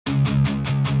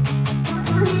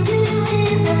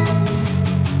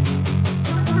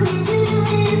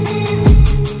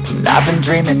I've been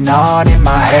dreaming on in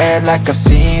my head like I've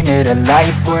seen it. A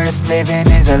life worth living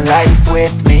is a life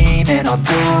with meaning. I'll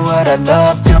do what I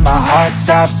love till my heart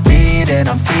stops beating.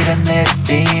 I'm feeding this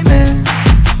demon.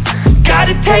 Got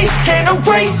a taste, can't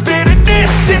erase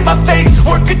bitterness in my face.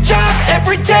 Work a job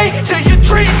every day till your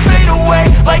dreams fade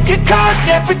away. Like a card,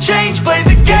 never change, play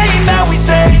the game that we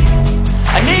say.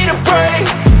 I need a break.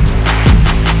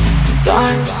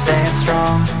 I'm staying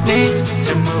strong, need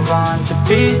to move on to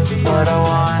be what I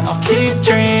want. I'll keep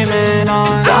dreaming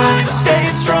on. I'm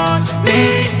staying strong,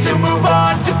 need to move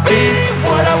on to be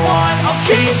what I want. I'll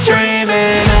keep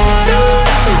dreaming on.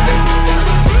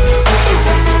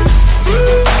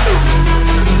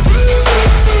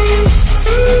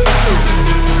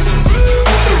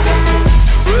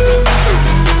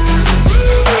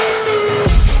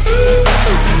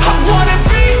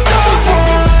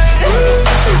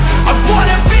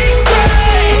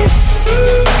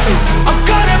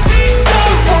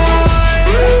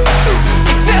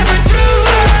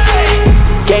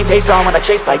 Face on when I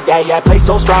chase like that, yeah, I play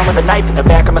so strong with a knife in the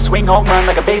back. I'ma swing home run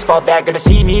like a baseball bat. Gonna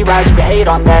see me rise, you can hate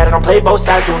on that. I don't play both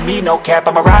sides, doing me no cap.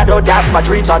 I'ma ride or die for my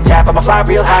dreams on tap. I'ma fly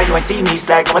real high, you ain't see me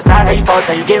slack. No, it's not how you fall, it's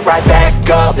how you get right back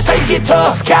up. That's how you get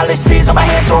tough, calluses on my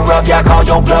hands so rough. Yeah, I call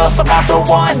your bluff, I'm not the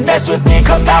one. Mess with me,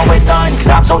 come out with none. Cause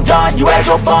I'm so done, you had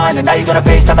your fun. And now you're gonna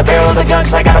face down the barrel of the gun.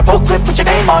 Cause I got a full clip with your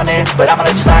name on it. But I'ma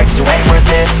let you slide cause you ain't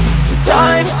worth it.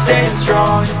 I'm staying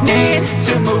strong, need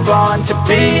to move on to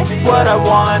be what I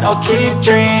want. I'll keep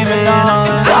dreaming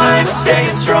on. I'm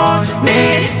staying strong,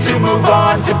 need to move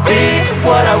on to be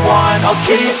what I want. I'll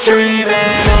keep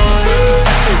dreaming on.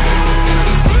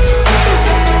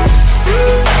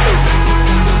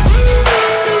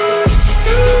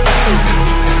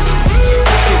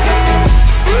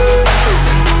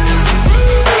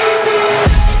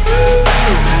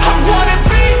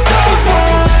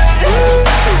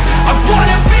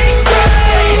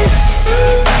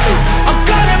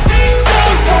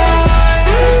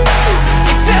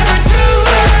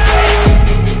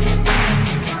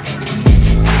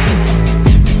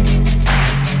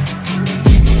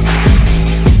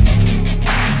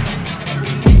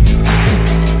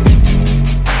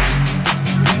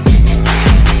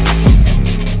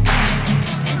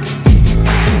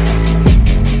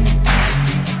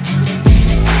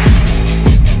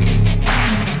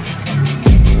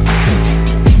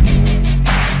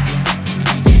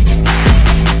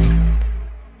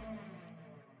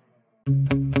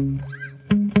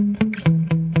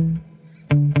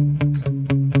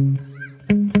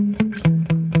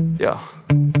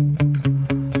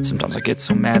 Sometimes I get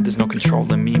so mad, there's no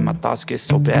controlling me. My thoughts get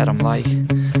so bad, I'm like,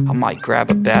 I might grab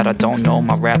a bat, I don't know.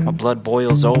 My wrath, my blood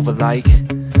boils over like,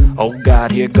 oh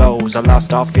God, here goes. I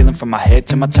lost all feeling from my head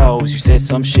to my toes. You said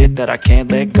some shit that I can't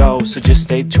let go, so just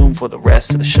stay tuned for the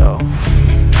rest of the show.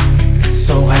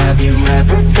 So have you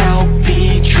ever felt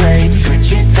betrayed?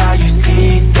 Switches how you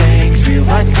see things,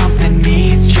 realize something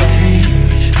needs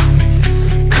change.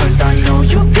 Cause I know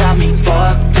you got me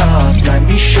fucked up, let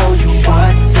me show you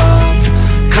what's up.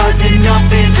 Cause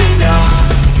enough is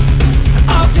enough.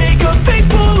 I'll take a face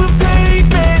full of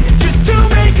pavement just to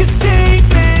make a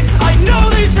statement. I know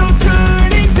there's no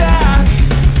turning back.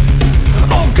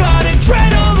 Oh God,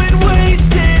 adrenaline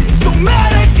wasted, so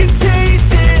mad I can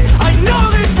taste it. I know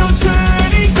there's no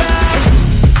turning back.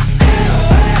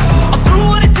 I'll do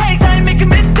what it takes, I ain't making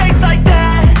mistakes like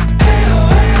that.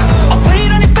 I'll play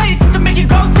it on your face to make you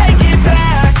go take it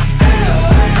back.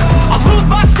 I'll lose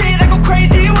my shit, I go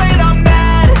crazy when I'm mad.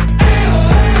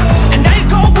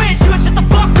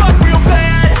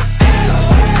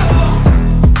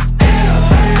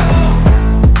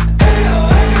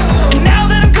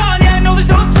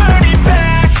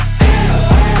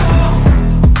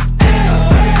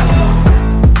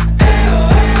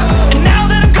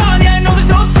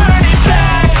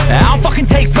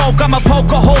 I'ma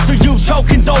poke a hole through you,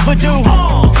 choking's overdue.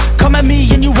 Come at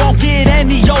me and you won't get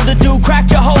any older, dude.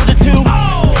 Crack your holder too.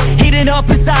 Heating up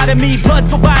inside of me, blood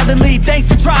so violently. Thanks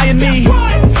for trying me.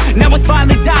 Now it's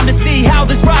finally time to see how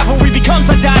this rivalry becomes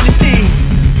a dynasty.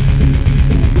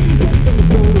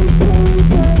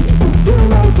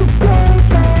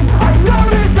 I know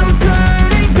there's no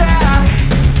turning back.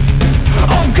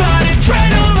 Oh God,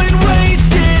 adrenaline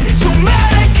wasted, so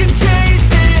mad I can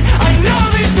taste it. I know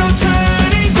there's no turning.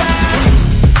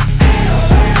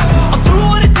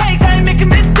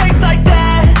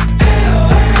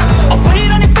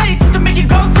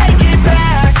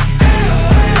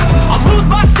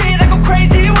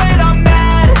 Crazy when I'm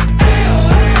mad,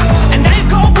 and then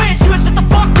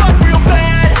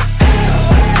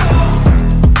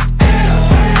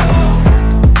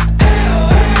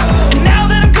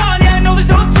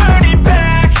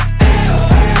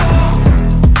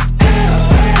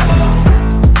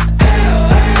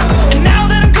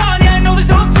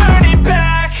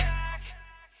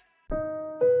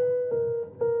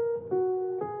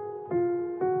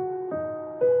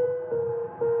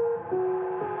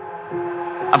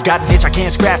I've got an itch I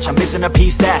can't scratch, I'm missing a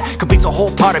piece that completes a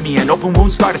whole part of me, an open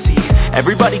wound scar to see.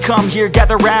 Everybody come here,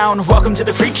 gather round, welcome to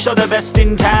the freak show, the best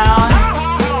in town.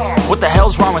 What the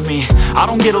hell's wrong with me? I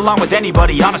don't get along with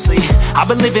anybody, honestly. I've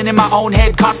been living in my own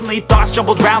head constantly, thoughts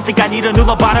jumbled round, think I need a new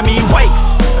lobotomy. Wait,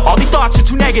 all these thoughts are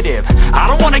too negative, I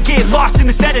don't wanna get lost in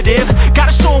the sedative.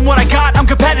 Gotta show them what I got, I'm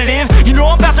competitive. You know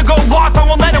I'm about to go off, I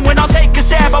won't let them win, I'll take a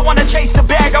stab. I wanna chase a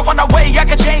bag, I wanna weigh, I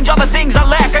can change all the things I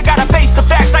lack. I gotta face the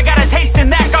facts, I got a taste in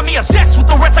that. Got me obsessed with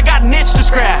the rest, I got an itch to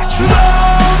scratch.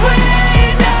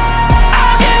 Lonely now,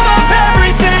 I'll give up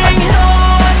everything.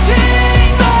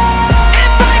 Daunting thought,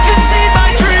 if I could see my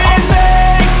dreams, I'll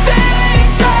make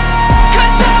things right.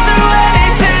 'Cause I'll do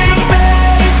anything to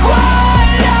make what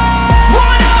I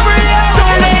want a reality.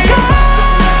 Don't let go,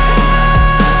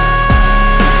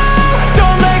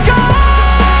 don't let go.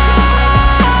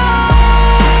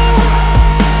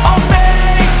 I'll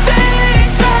make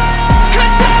things right.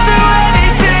 'Cause I'll do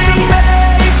anything to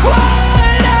make what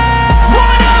I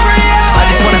want a reality. I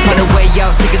just wanna find a way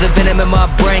out, sick of the venom in my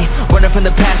brain. Running from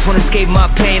the past, wanna escape my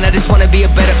pain. I just wanna be a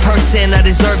better person, I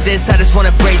deserve this. I just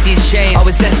wanna break these chains.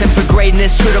 Always asking for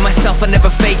greatness, true to myself, I never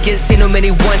fake it. Seen too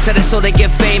many once, I just so they get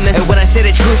famous. And when I say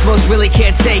the truth, most really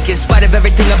can't take it. In spite of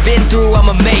everything I've been through,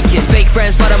 I'ma make it. Fake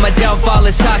friends, but on my downfall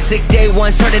is toxic. Day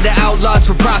one, started to outlaws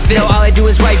for profit. Now all I do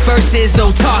is write verses,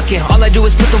 no talking. All I do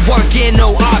is put the work in,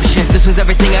 no option. This was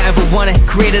everything I ever wanted.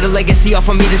 Created a legacy off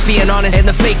of me, just being honest. And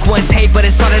the fake ones hate, but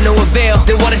it's all to no avail.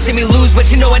 They wanna see me lose,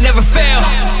 but you know I never fail.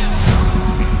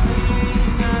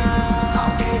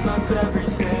 I'll give up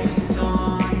everything,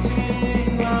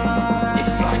 daunting life.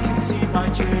 If I can see my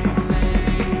dream,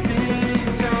 make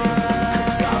things right.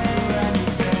 'Cause I'll do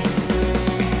anything to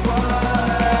make what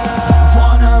I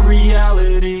want a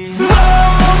reality.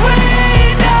 Lonely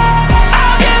now,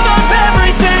 I'll give up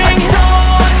everything.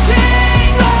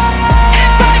 Daunting life.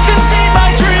 If I can see my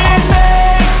dreams, I'll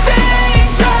make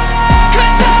things right.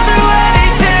 'Cause I'll do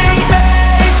anything to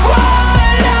make what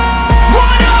I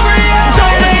want a reality.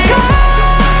 Don't let go,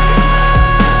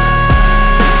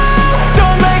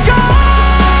 don't let go.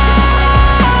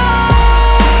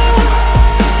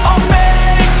 I'll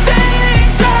make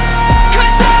things right.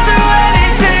 'Cause I'll do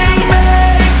anything to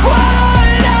make what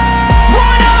I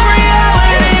want a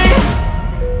reality.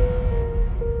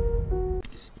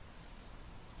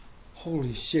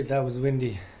 Holy shit, that was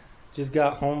windy. Just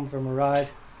got home from a ride.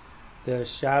 The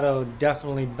shadow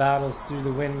definitely battles through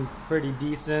the wind pretty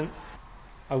decent.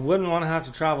 I wouldn't want to have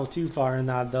to travel too far in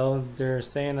that though. They're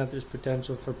saying that there's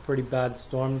potential for pretty bad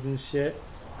storms and shit.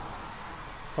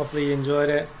 Hopefully you enjoyed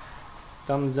it.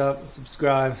 Thumbs up,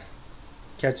 subscribe.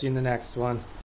 Catch you in the next one.